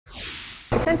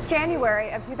Since January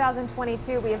of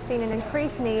 2022, we have seen an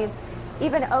increased need,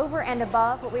 even over and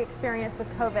above what we experienced with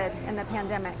COVID and the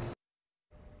pandemic.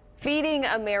 Feeding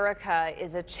America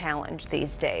is a challenge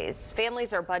these days.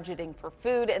 Families are budgeting for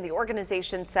food, and the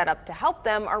organizations set up to help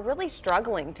them are really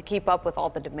struggling to keep up with all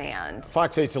the demand.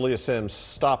 Fox 8's Aaliyah Sims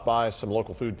stopped by some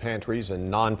local food pantries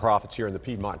and nonprofits here in the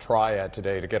Piedmont Triad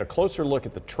today to get a closer look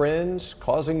at the trends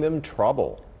causing them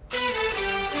trouble.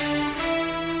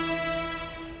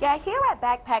 Yeah, here at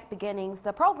Backpack Beginnings,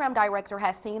 the program director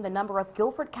has seen the number of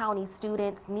Guilford County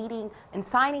students needing and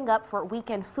signing up for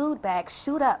weekend food bags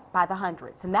shoot up by the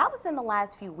hundreds, and that was in the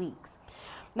last few weeks.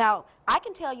 Now, I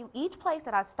can tell you each place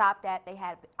that I stopped at, they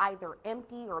had either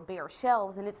empty or bare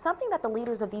shelves, and it's something that the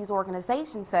leaders of these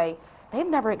organizations say they've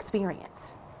never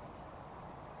experienced.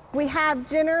 We have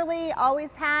generally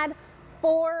always had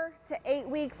 4 to 8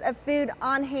 weeks of food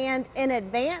on hand in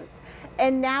advance,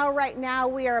 and right now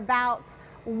we are about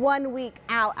 1 week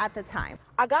out at the time.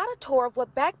 I got a tour of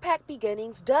what Backpack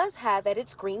Beginnings does have at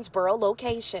its Greensboro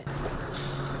location.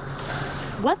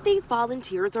 What these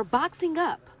volunteers are boxing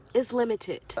up is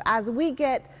limited. As we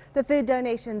get the food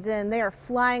donations in, they are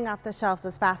flying off the shelves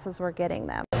as fast as we're getting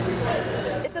them.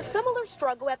 It's a similar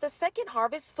struggle at the Second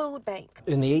Harvest Food Bank.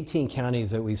 In the 18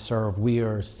 counties that we serve, we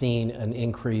are seeing an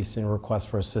increase in requests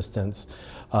for assistance,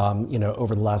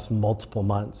 over the last multiple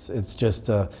months. It's just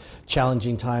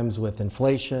challenging times with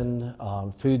inflation,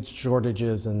 food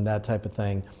shortages, and that type of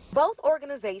thing. Both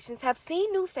organizations have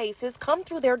seen new faces come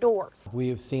through their doors. We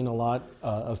have seen a lot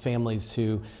of families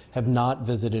who have not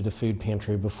visited a food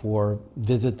pantry before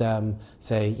visit them,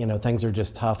 say, things are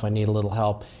just tough, I need a little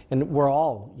help. And we're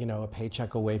all, a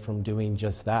paycheck away from doing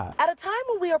just that. At a time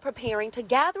when we are preparing to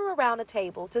gather around a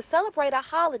table to celebrate a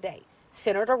holiday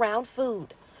centered around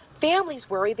food, families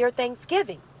worry their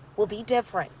Thanksgiving will be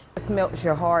different. It melts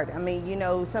your heart. I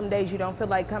mean, some days you don't feel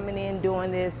like coming in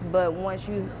doing this, but once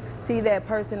you see that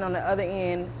person on the other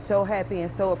end so happy and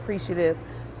so appreciative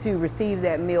to receive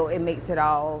that meal, it makes it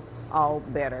all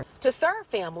better. To serve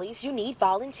families, you need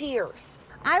volunteers.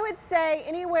 I would say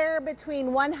anywhere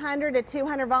between 100 to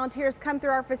 200 volunteers come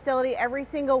through our facility every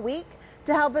single week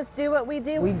to help us do what we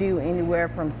do. We do anywhere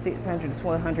from 600 to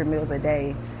 1,200 meals a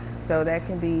day. So that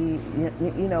can be,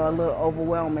 a little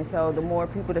overwhelming. So the more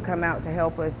people to come out to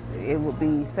help us, it would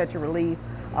be such a relief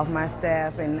of my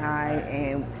staff and I,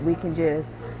 and we can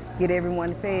just get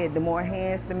everyone fed. The more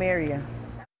hands, the merrier.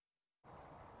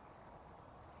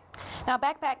 Now,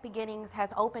 Backpack Beginnings has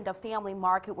opened a family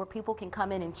market where people can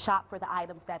come in and shop for the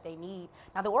items that they need.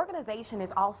 Now, the organization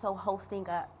is also hosting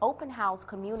an open house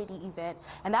community event,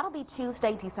 and that'll be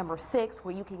Tuesday, December 6th,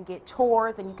 where you can get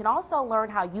tours and you can also learn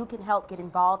how you can help get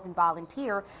involved and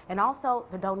volunteer, and also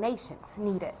the donations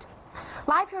needed.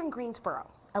 Live here in Greensboro,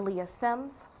 Aaliyah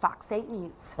Sims, Fox 8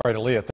 News. All right, Aaliyah.